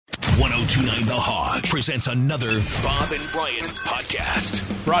1029 The Hog presents another Bob and Brian podcast.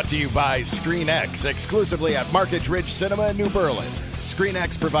 Brought to you by Screen X, exclusively at Market Ridge Cinema in New Berlin. Screen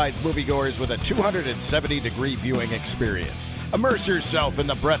X provides moviegoers with a 270-degree viewing experience. Immerse yourself in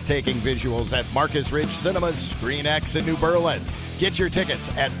the breathtaking visuals at Marcus Ridge Cinema's Screen X in New Berlin. Get your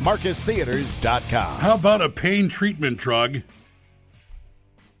tickets at marcustheaters.com. How about a pain treatment drug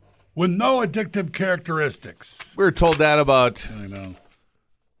with no addictive characteristics? We were told that about... I know.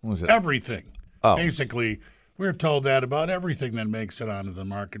 What was it? Everything. Oh. Basically, we're told that about everything that makes it onto the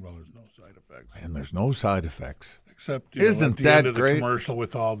market. Well, there's no side effects. And there's no side effects. Except, Isn't at the that end of great? the commercial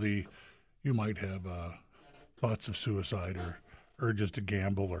with all the, you might have thoughts of suicide or urges to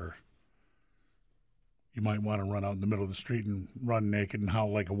gamble, or you might want to run out in the middle of the street and run naked and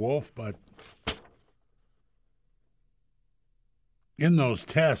howl like a wolf. But in those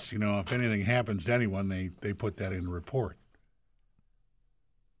tests, if anything happens to anyone, they put that in the report.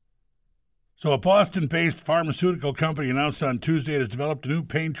 So a Boston-based pharmaceutical company announced on Tuesday it has developed a new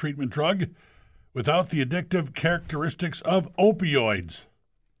pain treatment drug without the addictive characteristics of opioids.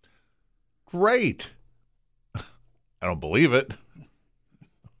 Great. I don't believe it.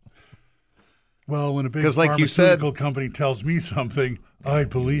 Well, when a big 'Cause like you pharmaceutical said- company tells me something, I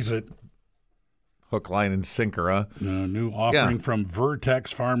believe it. Hook, line, and sinker, huh? A new offering from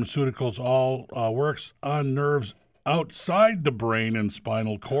Vertex Pharmaceuticals all works on nerves outside the brain and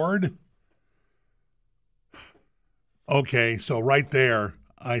spinal cord. Okay, so right there,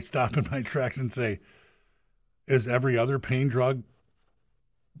 I stop in my tracks and say, is every other pain drug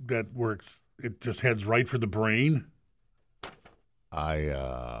that works, it just heads right for the brain?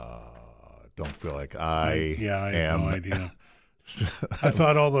 I don't feel like I have am. no idea. I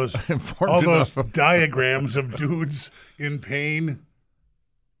thought all those informed enough. diagrams of dudes in pain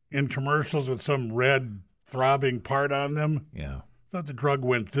in commercials with some red throbbing part on them. Yeah. I thought the drug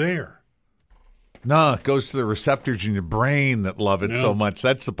went there. No, it goes to the receptors in your brain that love it so much.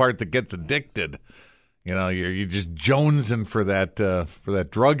 That's the part that gets addicted. You're just jonesing for that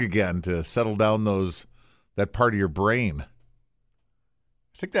drug again to settle down that part of your brain.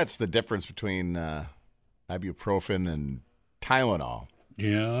 I think that's the difference between ibuprofen and Tylenol.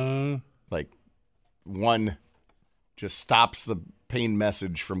 Yeah. Like, one just stops the pain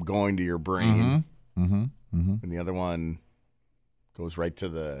message from going to your brain, and the other one goes right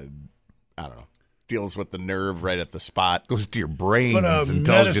to deals with the nerve right at the spot. Goes to your brain But and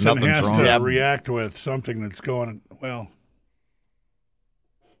tells you medicine nothing's has wrong. to react with something that's going, well,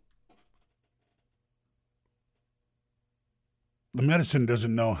 the medicine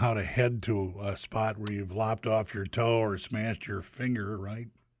doesn't know how to head to a spot where you've lopped off your toe or smashed your finger, right?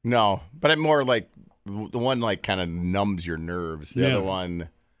 No, but it more like the one kind of numbs your nerves. The other one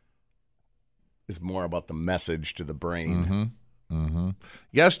is more about the message to the brain.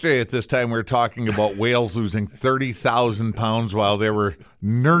 Yesterday at this time, we were talking about whales losing 30,000 pounds while they were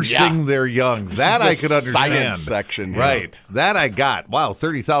nursing their young. That I could understand. Science section. Right. That I got. Wow,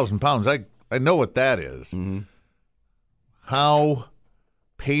 30,000 pounds. I know what that is. How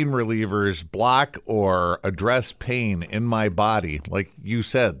pain relievers block or address pain in my body. Like you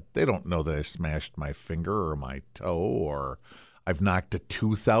said, they don't know that I smashed my finger or my toe or I've knocked a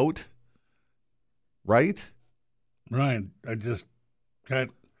tooth out. Right? Right. I just they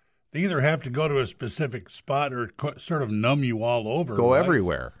either have to go to a specific spot or sort of numb you all over. Go right?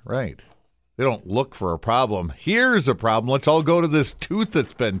 everywhere. Right. They don't look for a problem. Here's a problem. Let's all go to this tooth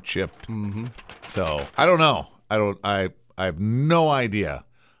that's been chipped. So I don't know. I have no idea.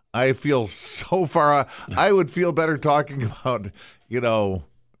 I feel so far. I would feel better talking about,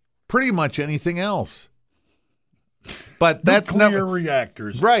 pretty much anything else. But that's Nuclear never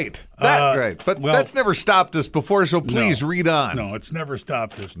reactors. right. Right. But well, that's never stopped us before. So please read on. No, it's never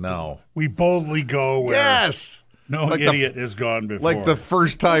stopped us. No. We boldly go where Yes. no Like idiot has gone before. Like the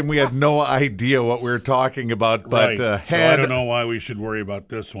first time we had no idea what we were talking about, but right. So had I don't know why we should worry about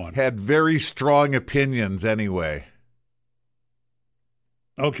this one. had very strong opinions anyway.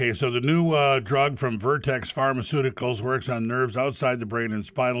 Okay, so the new drug from Vertex Pharmaceuticals works on nerves outside the brain and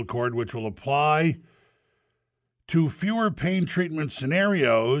spinal cord, which will apply to fewer pain treatment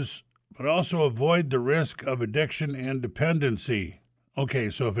scenarios, but also avoid the risk of addiction and dependency. Okay,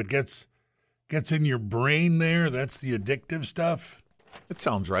 so if it gets in your brain there, that's the addictive stuff? It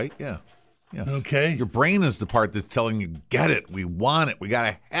sounds right, yeah. Yes. Okay. Your brain is the part that's telling you, get it, we want it, we got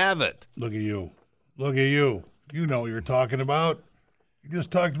to have it. Look at you. Look at you. You know what you're talking about. You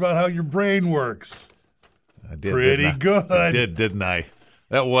just talked about how your brain works. I did. Pretty didn't I? good. I did, didn't I?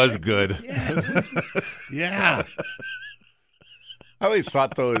 That was good. Yeah. I always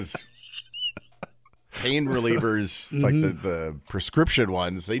thought those pain relievers, like the prescription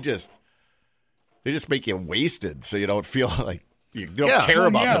ones, they just They just make you wasted so you don't feel like you don't care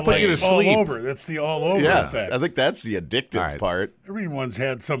about the pain. You to sleep. All over. That's the all over effect. I think that's the addictive part. Everyone's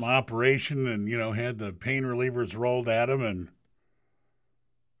had some operation and, had the pain relievers rolled at them, and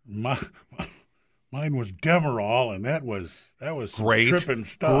mine was Demerol, and that was great, tripping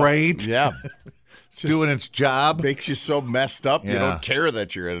stuff. Great. Yeah. It's doing its job. Makes you so messed up, you don't care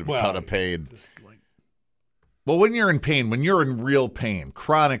that you're in a ton of pain. Well, when you're in pain, when you're in real pain,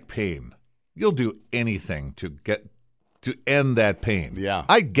 chronic pain, you'll do anything to end that pain. Yeah.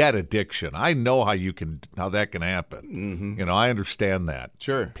 I get addiction. I know how that can happen. Mm-hmm. I understand that.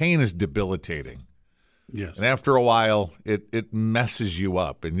 Sure. Pain is debilitating. Yes. And after a while, it messes you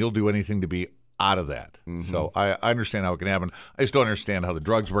up, and you'll do anything to be out of that. Mm-hmm. So I understand how it can happen. I just don't understand how the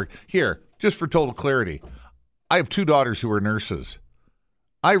drugs work. Here, just for total clarity, I have 2 daughters who are nurses.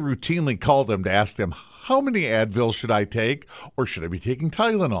 I routinely call them to ask them, how many Advil should I take? Or should I be taking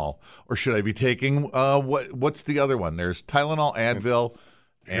Tylenol? Or should I be taking, what's the other one? There's Tylenol, Advil,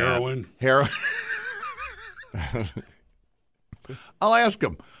 heroin. I'll ask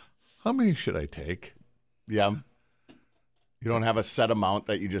them, how many should I take? Yeah. You don't have a set amount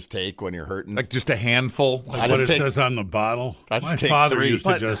that you just take when you're hurting? Like just a handful? Like what it says on the bottle? I just My take father 3. used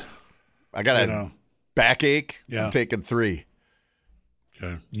to just... I got a backache. Yeah. I'm taking 3.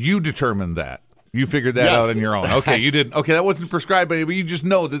 Okay. You determined that. You figured that out on your own. Okay, you didn't. Okay, that wasn't prescribed by you, but you just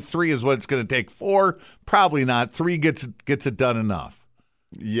know that 3 is what it's going to take. 4, probably not. 3 gets it done enough.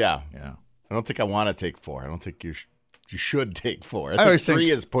 Yeah. Yeah. I don't think I want to take 4. I don't think you should take 4. I think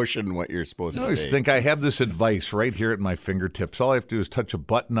 3 is pushing what you're supposed to take. I always think I have this advice right here at my fingertips. All I have to do is touch a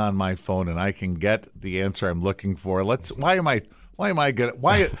button on my phone, and I can get the answer I'm looking for. Why am I good?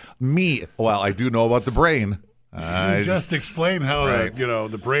 Why me? Well, I do know about the brain. Just explain how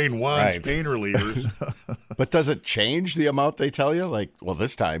the brain wants pain relievers. But does it change the amount they tell you? Like, well,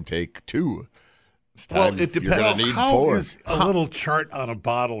 this time take 2. This time it depends. You're going to need how 4. Is a little chart on a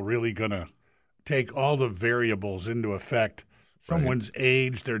bottle really going to take all the variables into effect? Someone's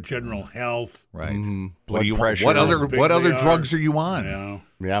age, their general health, right? Mm-hmm. Blood pressure. What other drugs are you on?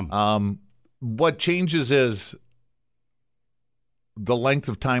 Yeah. What changes is the length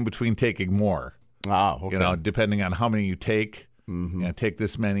of time between taking more. Okay. Depending on how many you take, take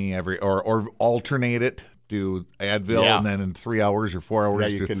this many every, or alternate it. Do Advil, and then in 3 hours or 4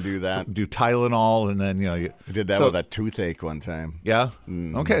 hours, you can do that. Do Tylenol, and then you did that with a toothache one time. Yeah.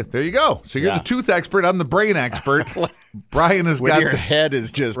 Okay, there you go. So you're the tooth expert. I'm the brain expert. Brian has got your head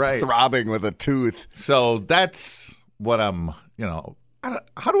is just throbbing with a tooth. So that's what I'm.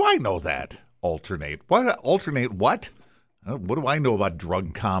 How do I know that? Alternate. What? Alternate what? What do I know about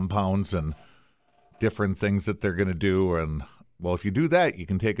drug compounds and different things that they're going to do? And well, if you do that, you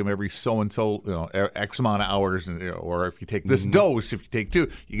can take them every so and so, X amount of hours, or if you take this dose, if you take 2,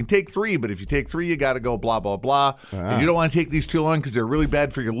 you can take 3. But if you take 3, you got to go blah blah blah. And you don't want to take these too long because they're really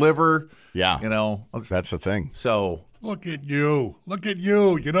bad for your liver. Yeah, that's the thing. So look at you.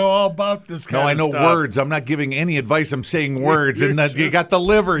 You know all about this kind of stuff. No, I know words. I'm not giving any advice. I'm saying words. And that you got the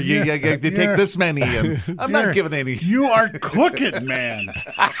liver. You take this many. And I'm not giving any. You are cooking, man.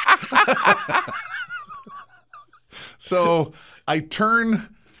 So I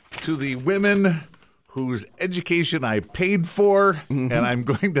turn to the women whose education I paid for, and I'm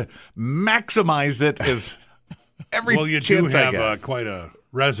going to maximize it as every well, you chance do I have get. Quite a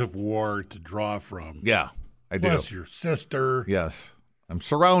reservoir to draw from. Yeah, I do. Plus your sister. Yes, I'm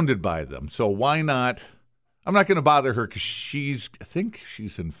surrounded by them. So why not? I'm not going to bother her because I think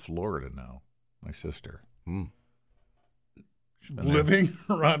she's in Florida now, my sister. Living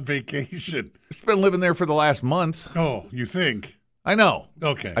or on vacation? She's been living there for the last month. Oh, you think? I know.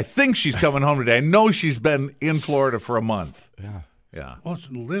 Okay. I think she's coming home today. I know she's been in Florida for a month. Yeah. Well, it's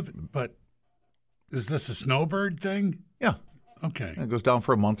living, but is this a snowbird thing? Yeah. Okay. It goes down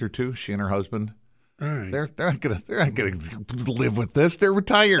for a month or 2. She and her husband. All right. They're not gonna live with this. They're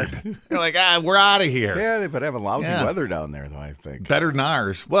retired. They're like, we're out of here. Yeah, they but have a lousy weather down there, though, I think. Better than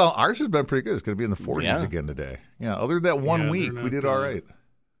ours. Well, ours has been pretty good. It's going to be in the 40s again today. Yeah, other than that 1 week, we did all right.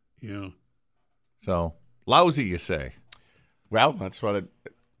 Yeah. So, lousy, you say? Well, that's what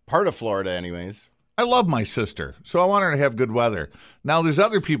part of Florida, anyways. I love my sister, so I want her to have good weather. Now, there's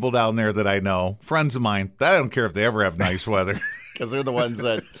other people down there that I know, friends of mine, that I don't care if they ever have nice weather. Because they're the ones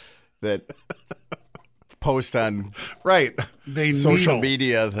that post on social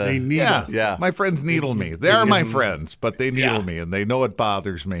media. They needle. Yeah. My friends needle me. They are my friends, but they needle me, and they know it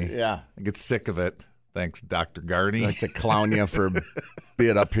bothers me. Yeah. I get sick of it. Thanks, Dr. Garney. I like to clown you for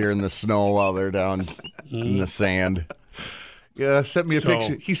being up here in the snow while they're down in the sand. Yeah, sent me a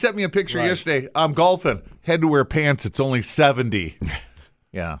picture. He sent me a picture yesterday. I'm golfing. Had to wear pants. It's only 70.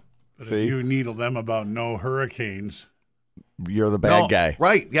 Yeah. But See? if you needle them about no hurricanes, You're the bad No, guy.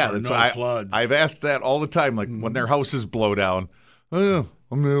 Right, yeah. Or That's no why floods. I've asked that all the time, like when their houses blow down. Oh,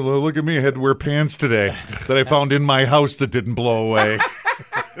 I'm gonna look at me. I had to wear pants today that I found in my house that didn't blow away.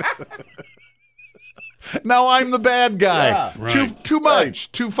 Now I'm the bad guy. Yeah. Right. Too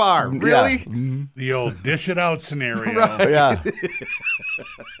much. Too far. Really? Yeah. the old dish it out scenario. Yeah.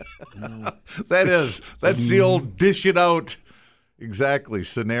 That's the old dish it out exactly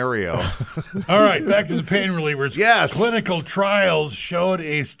scenario. All right, back to the pain relievers. Yes. Clinical trials showed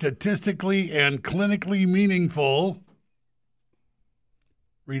a statistically and clinically meaningful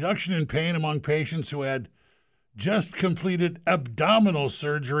reduction in pain among patients who had just completed abdominal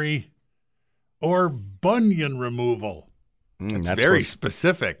surgery or bunion removal. It's That's very supposed-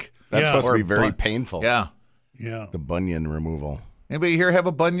 specific. That's Yeah. supposed to Or be very bun- painful. Yeah. Yeah. The bunion removal. Anybody here have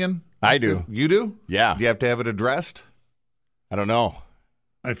a bunion? I do. You do? Yeah. Do you have to have it addressed? I don't know.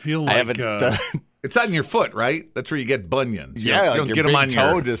 I feel I like haven't done. It's on your foot, right? That's where you get bunions. You Yeah, don't like your get them big on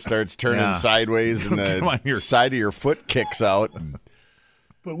toe your. just starts turning Yeah. sideways, and Get 'em on the your- side of your foot kicks out.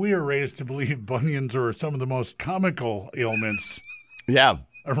 but we are raised to believe bunions are some of the most comical ailments Yeah,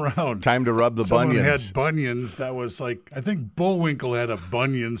 around. time to rub the Someone bunions. had bunions. That was like, I think Bullwinkle had a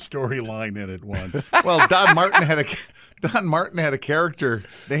bunion storyline in it once. Well, Don Martin had a character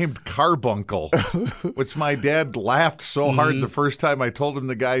named Carbuncle, which my dad laughed so hard the first time I told him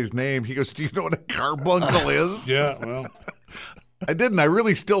the guy's name. He goes, "Do you know what a carbuncle is?" Yeah, well, I didn't. I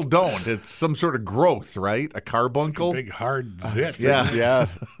really still don't. It's some sort of growth, right? A carbuncle. big hard zit. Yeah. Yeah,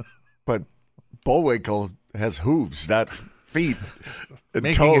 but Bullwinkle has hooves, not feet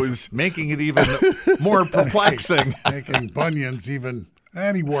and toes. Making it even more perplexing. Making bunions even,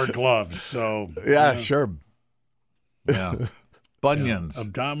 and he wore gloves. So Yeah, sure. Yeah. Bunions.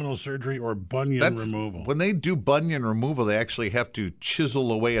 abdominal surgery or bunion That's- removal. When they do bunion removal, they actually have to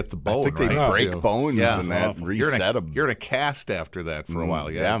chisel away at the bone. I think they right? break Too. bones Yeah. and that Awful. reset them. You're in a cast after that for a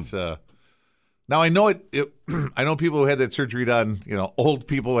while. Yeah. yeah. It's, now I know it. I know people who had that surgery done. You know, old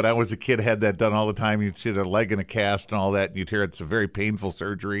people when I was a kid had that done all the time. You'd see their leg in a cast and all that. And you'd hear it's a very painful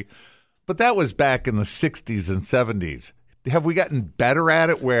surgery. But that was back in the 60s and 70s. Have we gotten better at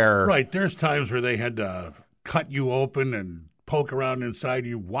it? Where Right, there's times where they had to cut you open and poke around inside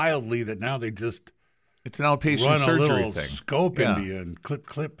you wildly that now they just it's an outpatient run a surgery little thing, scope Yeah. into you and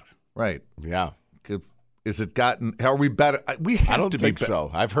clip. right? Yeah, Is it gotten? Are we better? We have I don't to think be so.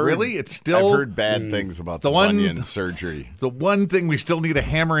 I've heard Really? It's still- I've heard bad things about the bunion surgery. The one thing we still need a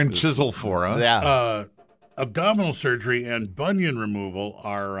hammer and chisel for, huh? Yeah, Abdominal surgery and bunion removal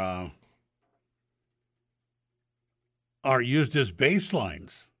are used as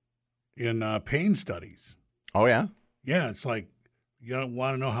baselines in pain studies. oh yeah. Yeah, it's like you don't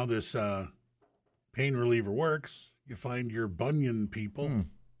want to know how this pain reliever works. You find your bunion people.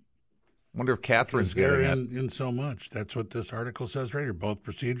 Wonder if Catherine's They're getting it. in so much. That's what this article says right here. Both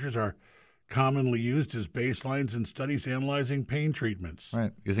procedures are commonly used as baselines in studies analyzing pain treatments.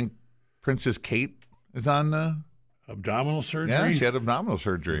 Right? You think Princess Kate is on? Abdominal surgery? Yeah, she had abdominal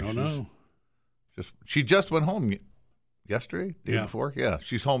surgery. I don't know. She just went home yesterday, day Yeah. before. Yeah,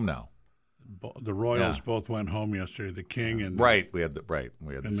 she's home now. The royals Yeah. both went home yesterday. The king and Right. We had the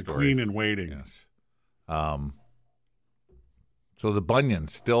and the story. queen in waiting. Yes. So the bunion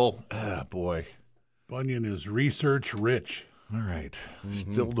still, boy. Bunion is research rich. All right.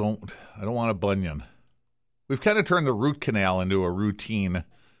 Still don't. I don't want a bunion. We've kind of turned the root canal into a routine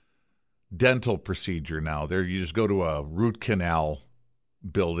dental procedure now. There, you just go to a root canal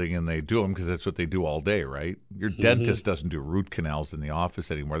building and they do them because that's what they do all day, right? Your dentist doesn't do root canals in the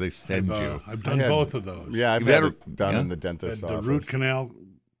office anymore. They send you. I've done I had- both of those. Yeah, I've You've had had it done yeah? in the At dentist's the office. root canal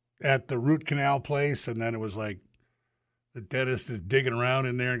at the root canal place, and then it was like the dentist is digging around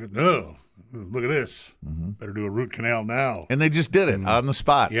in there and goes, "Oh, look at this! Better do a root canal now." And they just did it on the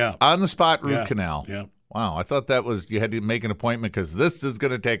spot. Yeah. On the spot root Yeah. canal. Yeah. Wow. I thought that was, you had to make an appointment because this is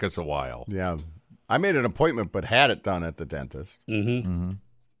going to take us a while. Yeah, I made an appointment, but had it done at the dentist, and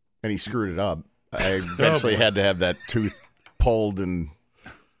he screwed it up. I eventually had to have that tooth pulled and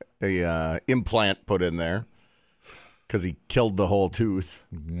a implant put in there because he killed the whole tooth.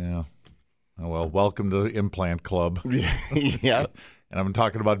 Yeah. Oh, well, welcome to the implant club. Yeah, And I'm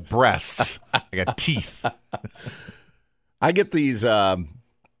talking about breasts. I got teeth. I get these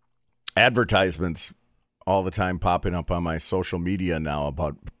advertisements all the time popping up on my social media now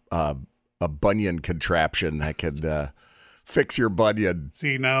about a bunion contraption that could fix your bunion.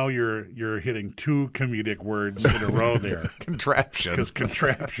 See, now you're hitting two comedic words in a row there. Contraption. Because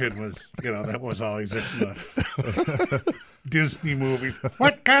contraption was, that was always in the Disney movies.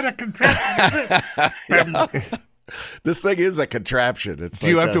 What kind of contraption is this? This thing is a contraption. Do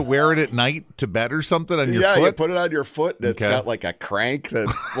you have to wear it at night to bed or something on your yeah, foot? you put it on your foot, and it's got like a crank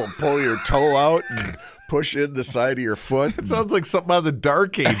that will pull your toe out and push in the side of your foot. It sounds like something out of the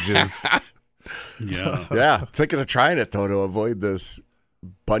Dark Ages. Yeah. Yeah, thinking of trying it, though, to avoid this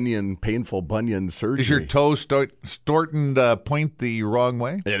painful bunion surgery. Is your toe starting to point the wrong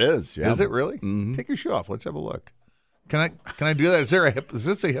way? It is, yeah. Is it really? Mm-hmm. Take your shoe off. Let's have a look. Can I do that? Is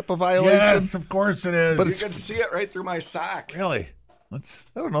this a HIPAA violation? Yes, of course it is. But You can see it right through my sock. Really? I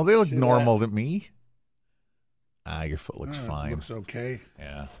don't know. They look See normal to me. Your foot looks fine. Looks okay.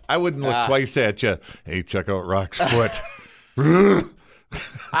 Yeah. I wouldn't look twice at you. Hey, check out Rock's foot.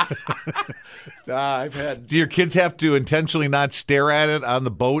 I've had. Do your kids have to intentionally not stare at it on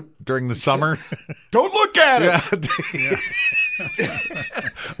the boat during the summer? Don't look at it.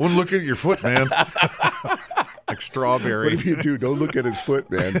 Wouldn't look at your foot, man. Like strawberry. What if you do? Don't look at his foot,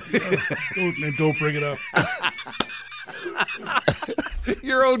 man. Don't bring it up.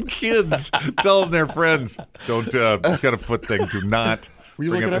 Your own kids telling their friends, don't, it's got a foot thing. Do not. Were you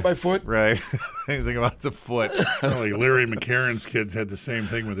bring looking up at my foot? Right. Anything about the foot. Probably Larry McCarron's kids had the same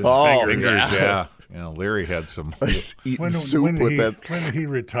thing with his Fingers, fingers. yeah. Larry had some. Eating soup with that. When did he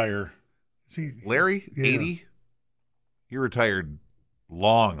retire? Larry, Yeah. 80? He retired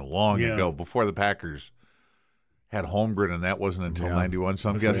long Yeah. ago, before the Packers had Holmgren, and that wasn't until 91. So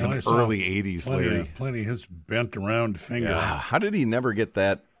I'm guessing I saw early 80s, Larry. Plenty of his bent around finger. How did he never get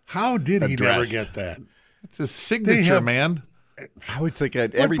that? How did he Addressed. never get that? It's a signature, man. I would think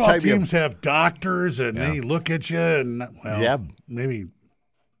every Football time you. teams have doctors and they look at you and maybe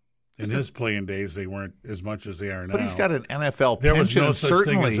in his playing days they weren't as much as they are now. But he's got an NFL there was pension. no such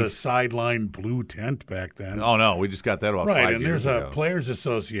certainly thing as a sideline blue tent back then. Oh no, we just got that about right, 5 and years there's ago. a players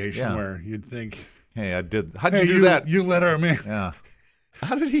association Yeah. where you'd think, Hey, I did. How'd hey, you do that? You let our man Yeah.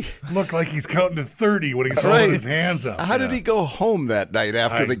 How did he? look like he's counting to 30 when he's throwing his hands up. How did he go home that night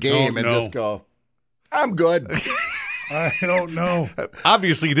after I the game don't and know. just go, "I'm good"? I don't know.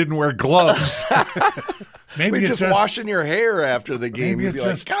 Obviously, he didn't wear gloves. Maybe Maybe it's just washing your hair after the game. Maybe You'd it be like,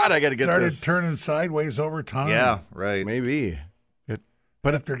 just "God, I got to get started this." turning sideways over time. Yeah, right. Maybe.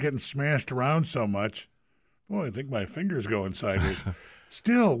 But after getting smashed around so much, boy, I think my finger's going sideways.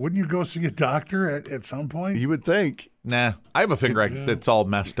 Still, wouldn't you go see a doctor at some point? You would think. Nah, I have a finger that's all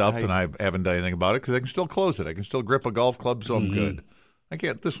messed up, and I haven't done anything about it because I can still close it. I can still grip a golf club, so I'm good. I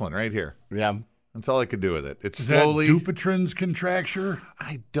can't. This one right here. Yeah. That's all I could do with it. It's Is slowly. that Dupuytren's contracture?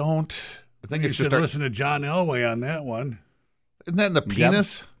 I don't. I think You it's should just. listen to John Elway on that one. Isn't that in the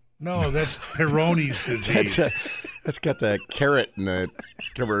penis? No, that's Peyronie's disease. That's got the carrot in the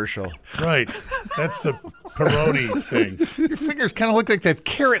commercial. Right. That's the Peyronie's thing. Your fingers kind of look like that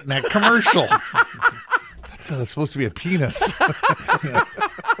carrot in that commercial. That's supposed to be a penis.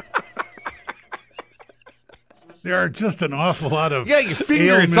 There are just an awful lot of Yeah, your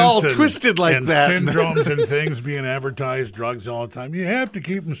finger, it's all ailments twisted like and that. syndromes and things being advertised, drugs all the time. You have to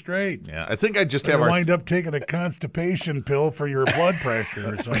keep them straight. Yeah, I think I just You have wind up taking a constipation pill for your blood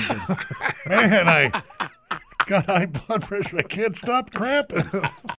pressure or something. Man, I got high blood pressure. I can't stop cramping.